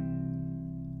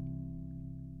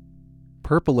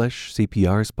 Purplish,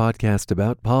 CPR's podcast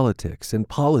about politics and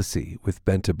policy with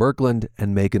Bente Berkland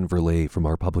and Megan Verley from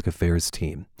our public affairs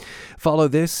team. Follow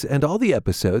this and all the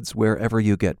episodes wherever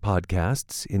you get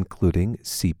podcasts, including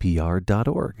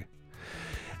CPR.org.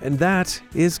 And that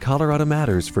is Colorado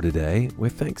Matters for today,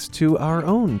 with thanks to our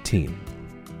own team.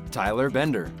 Tyler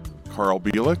Bender, Carl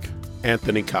Bielik,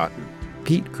 Anthony Cotton,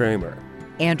 Pete Kramer,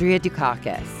 Andrea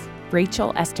Dukakis,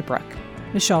 Rachel Estabrook,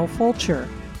 Michelle Fulcher,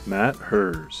 Matt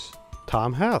Hers,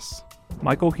 Tom Hess,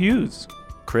 Michael Hughes,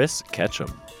 Chris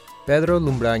Ketchum, Pedro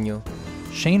Lumbraño,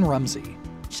 Shane Rumsey,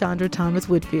 Chandra Thomas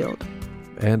Whitfield.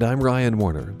 And I'm Ryan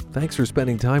Warner. Thanks for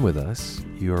spending time with us.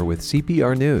 You're with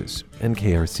CPR News and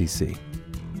KRCC.